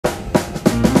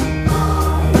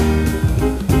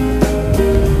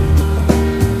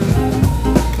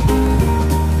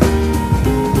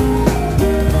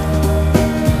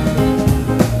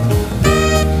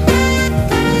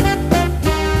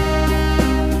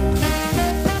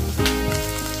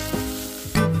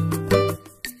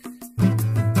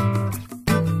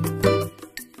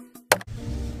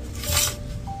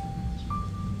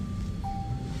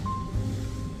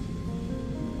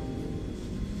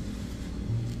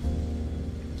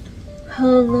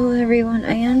Hello everyone.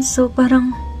 Ayan, so parang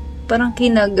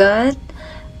kinagat.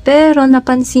 Pero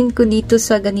napansin ko dito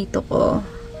sa ganito ko.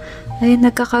 Ayan,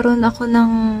 nagkakaroon ako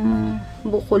ng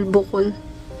bukol-bukol.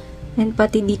 And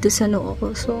pati dito sa noo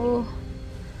ko. So,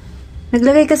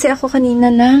 naglagay kasi ako kanina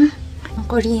ng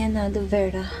Korean aloe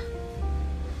vera.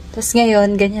 Tapos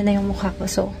ngayon, ganyan na yung mukha ko.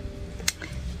 So,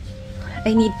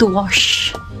 I need to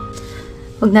wash.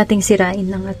 Huwag nating sirain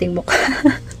ng ating mukha.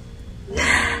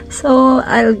 So,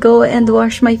 I'll go and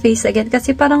wash my face again.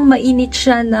 Kasi parang mainit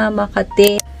siya na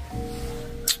Makati.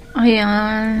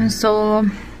 Ayan. So,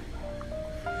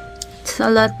 it's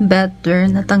a lot better.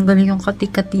 Natanggal yung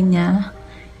kati-kati niya.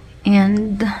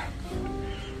 And,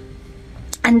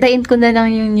 andayin ko na lang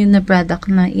yung new na product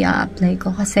na i-apply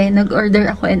ko. Kasi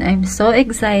nag-order ako and I'm so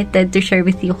excited to share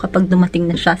with you kapag dumating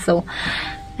na siya. So,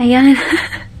 ayan.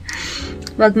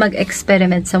 Wag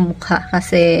mag-experiment sa mukha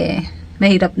kasi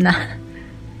mahirap na.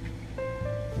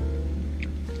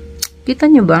 Kita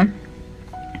nyo ba?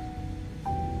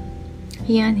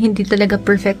 Ayan, hindi talaga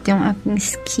perfect yung aking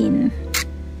skin.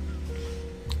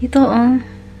 Ito, oh.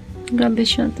 Grabe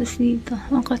siya. Tapos dito.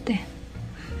 Ang kate.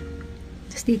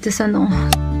 Tapos dito sa noo.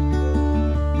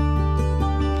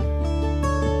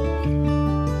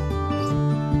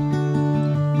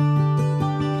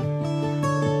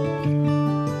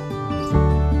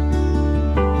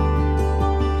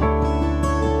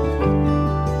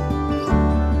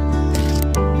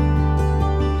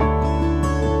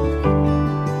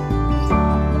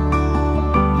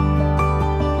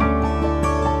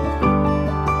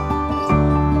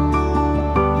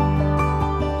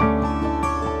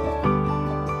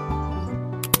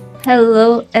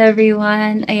 Hello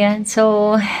everyone! Ayan,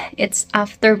 so it's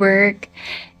after work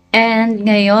and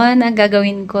ngayon ang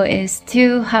gagawin ko is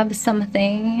to have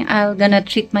something. I'm gonna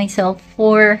treat myself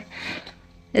for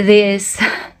this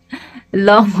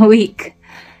long week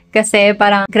kasi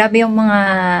parang grabe yung mga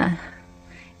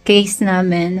case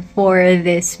namin for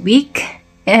this week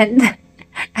and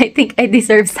I think I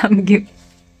deserve some gift.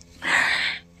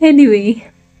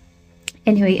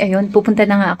 Anyway, ayun, pupunta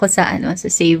na nga ako sa sa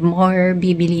Save More,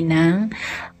 bibili ng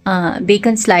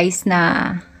bacon slice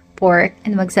na pork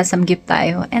and magsasamgyup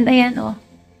tayo. And ayan, oh.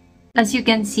 As you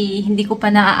can see, hindi ko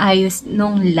pa naaayos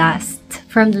nung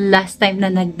from the last time na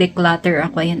nag-declutter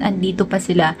ako. Ayan, andito pa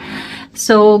sila.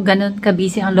 So, ganun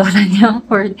ka-busy ang lola niya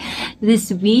for this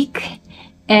week.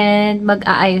 And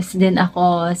mag-aayos din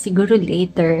ako siguro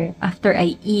later after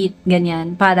I eat,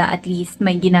 ganyan, para at least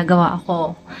may ginagawa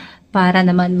ako. Para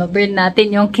naman ma-burn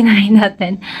natin yung kinain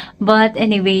natin. But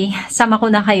anyway, sama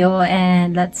ko na kayo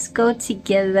and let's go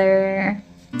together.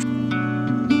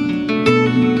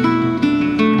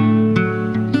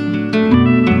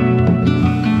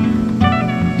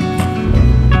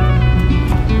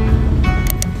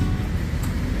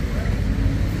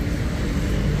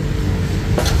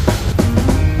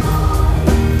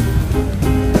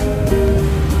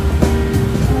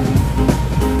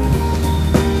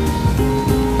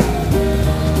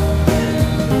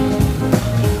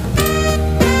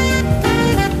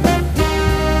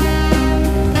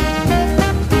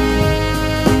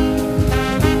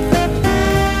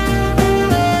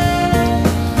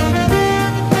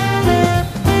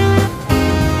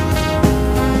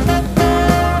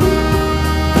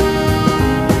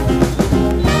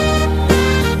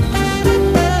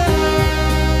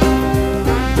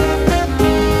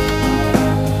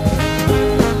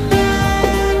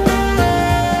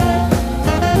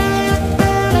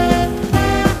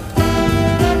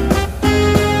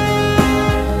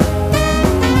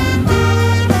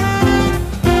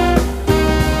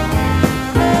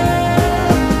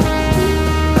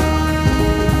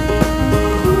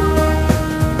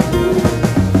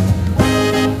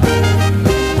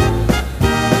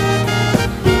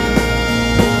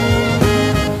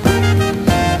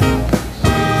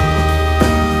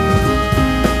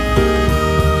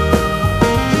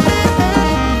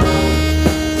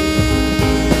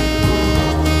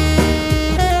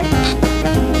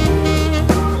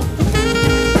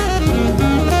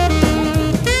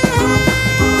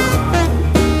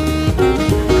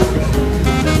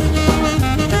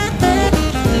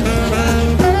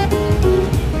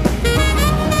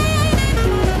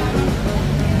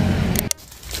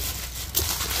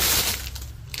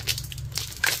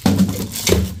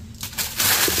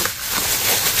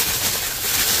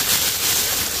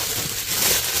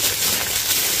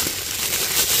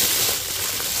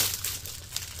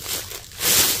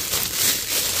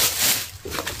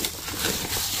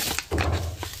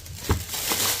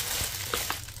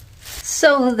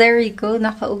 So, there you go.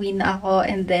 Nakauwi na ako.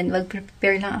 And then,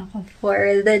 mag-prepare lang ako for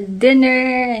the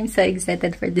dinner. I'm so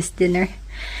excited for this dinner.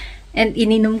 And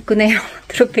ininom ko na yung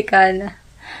Tropicana.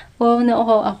 Wow,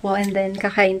 nauho ako. And then,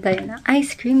 kakain tayo ng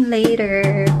ice cream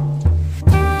later.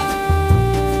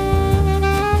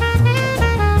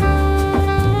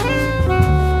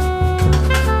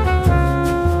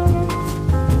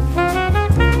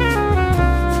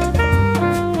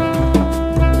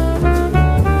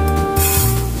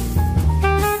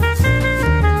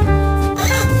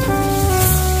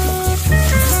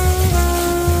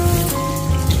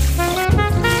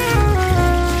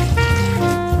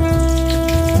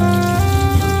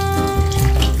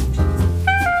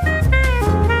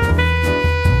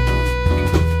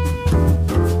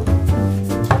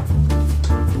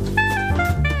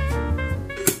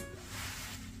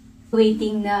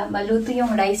 Waiting na maluto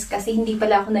yung rice kasi hindi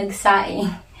pala ako nagsaing.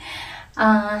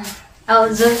 I'll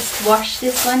just wash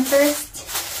this one first.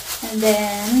 And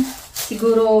then,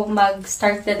 siguro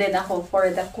mag-start na din ako for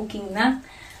the cooking na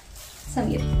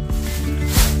samgyup.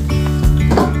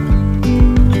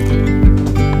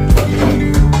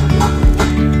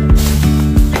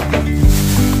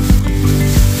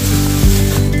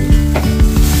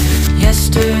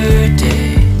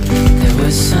 Yesterday, there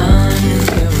was sun and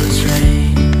there was rain.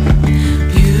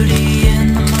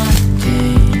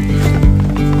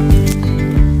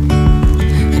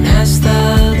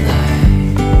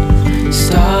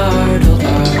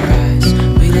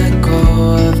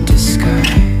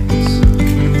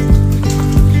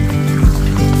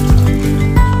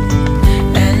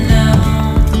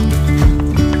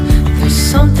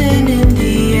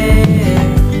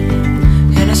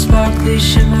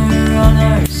 Shimmer on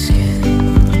our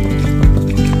skin,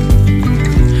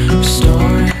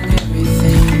 restoring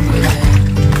everything within.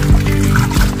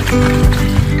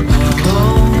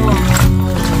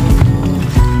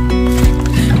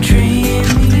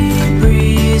 Dreamy,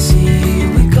 breezy,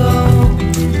 we go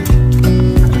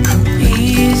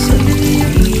easy,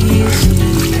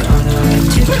 easy on our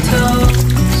tiptoes,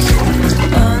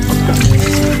 undercover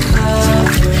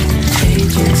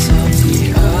agents of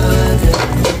the other.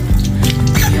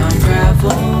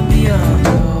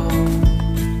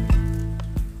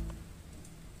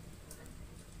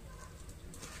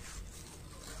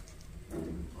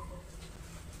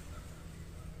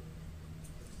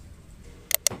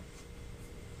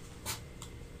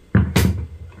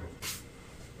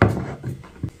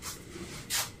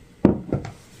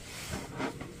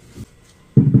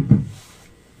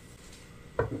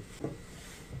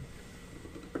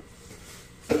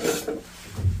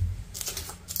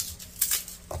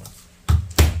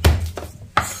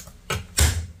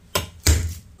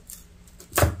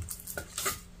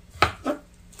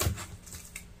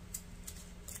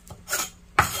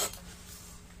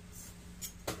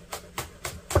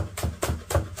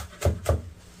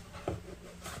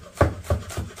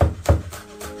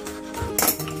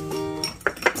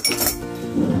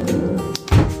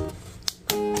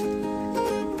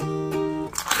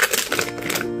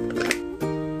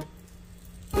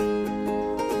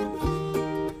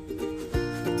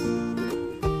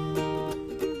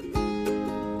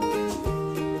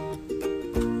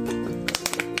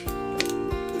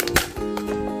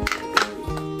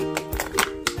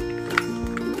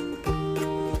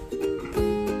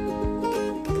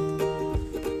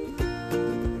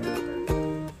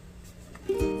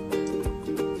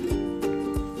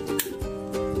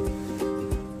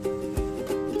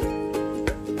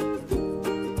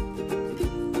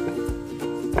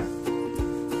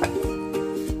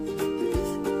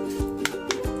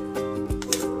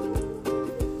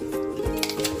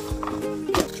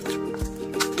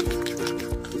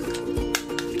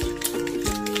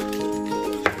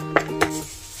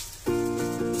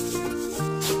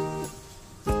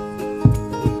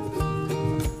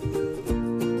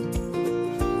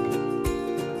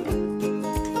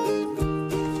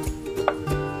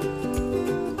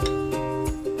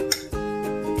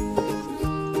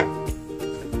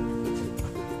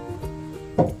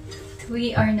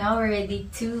 We are now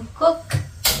ready to cook.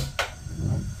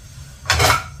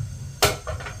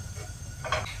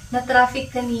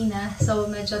 Na-traffic kanina, so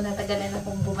medyo natagalan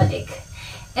akong bumalik.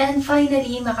 And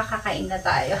finally, makakakain na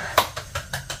tayo.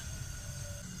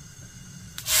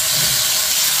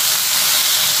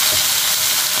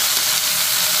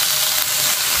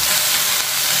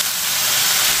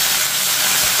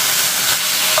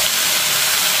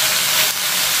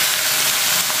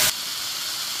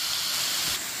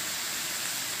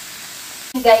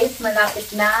 Guys, malapit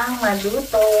na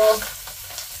maluto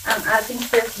ang ating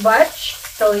first batch.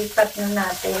 So, ipat na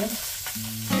natin.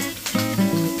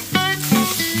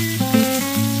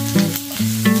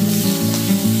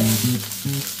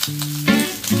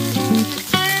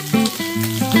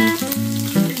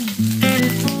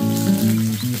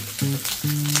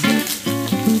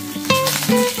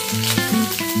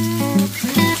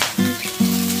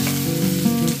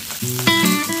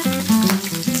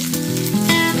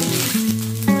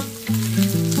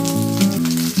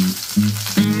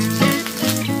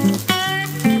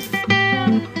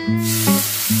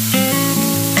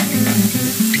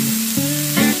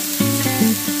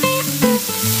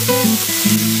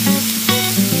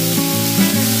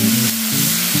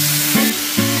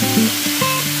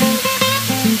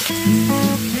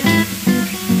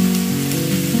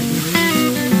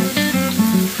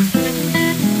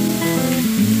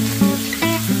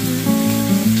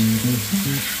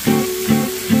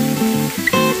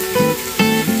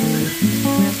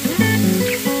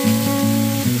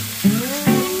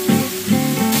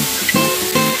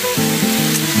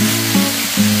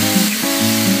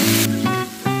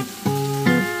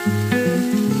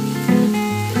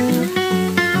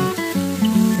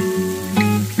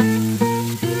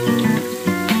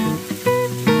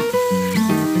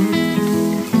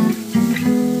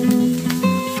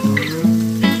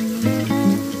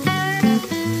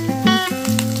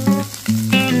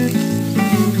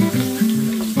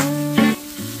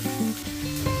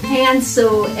 Ayan,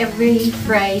 so every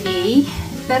Friday,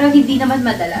 pero hindi naman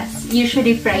madalas.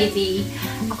 Usually Friday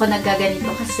ako nagaganito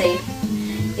kasi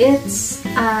it's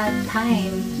a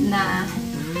time na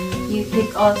you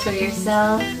take also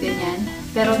yourself, ganyan.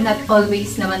 Pero not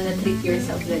always naman na treat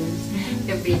yourself ganyan.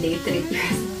 Every day treat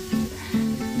yourself.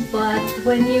 But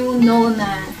when you know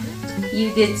na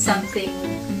you did something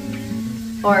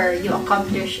or you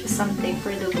accomplished something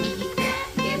for the week,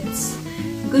 it's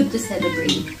good to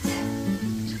celebrate.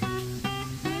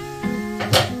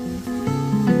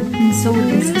 And so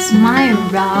this is my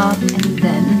wrap, and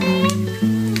then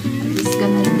I'm just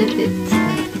gonna dip it.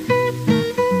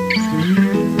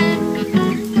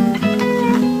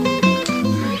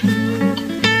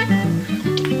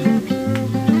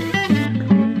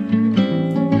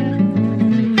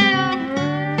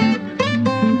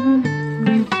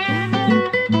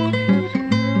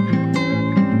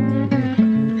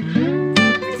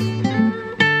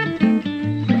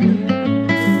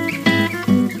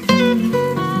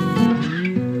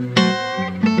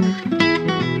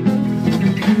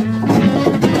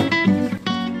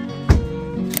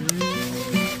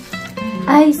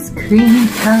 Ice cream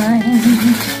time!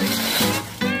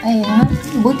 Ayan.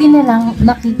 Buti na lang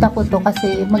nakita ko to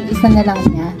kasi mag-isa na lang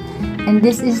niya. And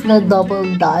this is the Double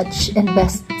Dutch and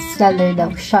best seller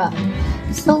daw siya.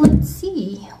 So let's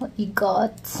see what we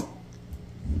got.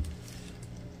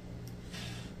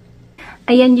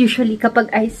 Ayan, usually kapag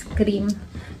ice cream,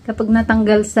 kapag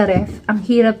natanggal sa ref, ang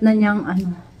hirap na niyang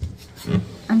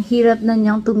ang hirap na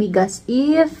niyang tumigas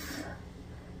if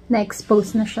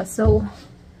na-expose na siya. So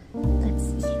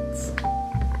let's eat.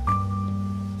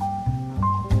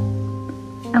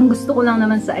 Ang gusto ko lang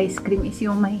naman sa ice cream is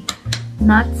yung may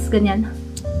nuts, ganyan.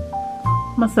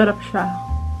 Masarap siya.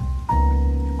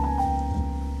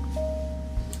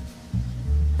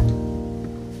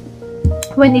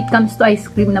 When it comes to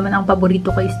ice cream naman, ang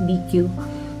paborito ko is DQ.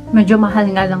 Medyo mahal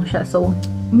nga lang siya. So,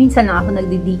 minsan lang ako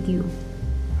nagdi-DQ.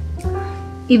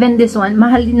 Even this one,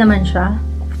 mahal din naman siya.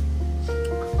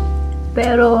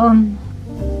 Pero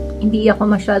hindi ako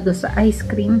masyado sa ice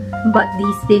cream. But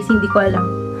these days, hindi ko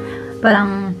alam.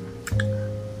 Parang,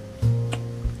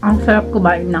 ang sarap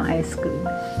kumain ng ice cream.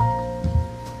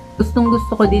 Gustong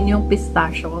gusto ko din yung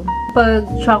pistachio. Pag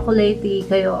chocolatey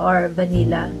kayo or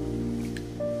vanilla,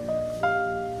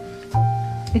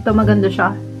 ito maganda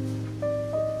siya.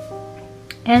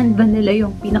 And vanilla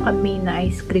yung pinaka-main na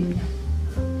ice cream niya.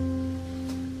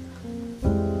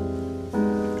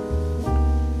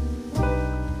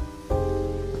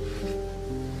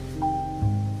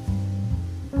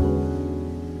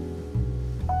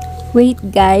 Wait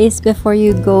guys, before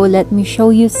you go, let me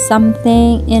show you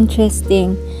something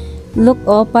interesting. Look,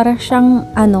 oh, para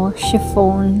siyang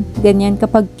chiffon. Ganyan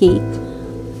kapag cake.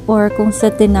 Or kung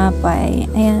sa tinapay.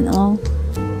 Ayan, oh.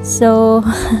 So,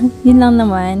 yun lang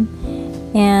naman.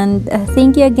 And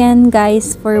thank you again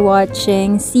guys for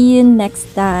watching. See you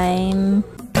next time.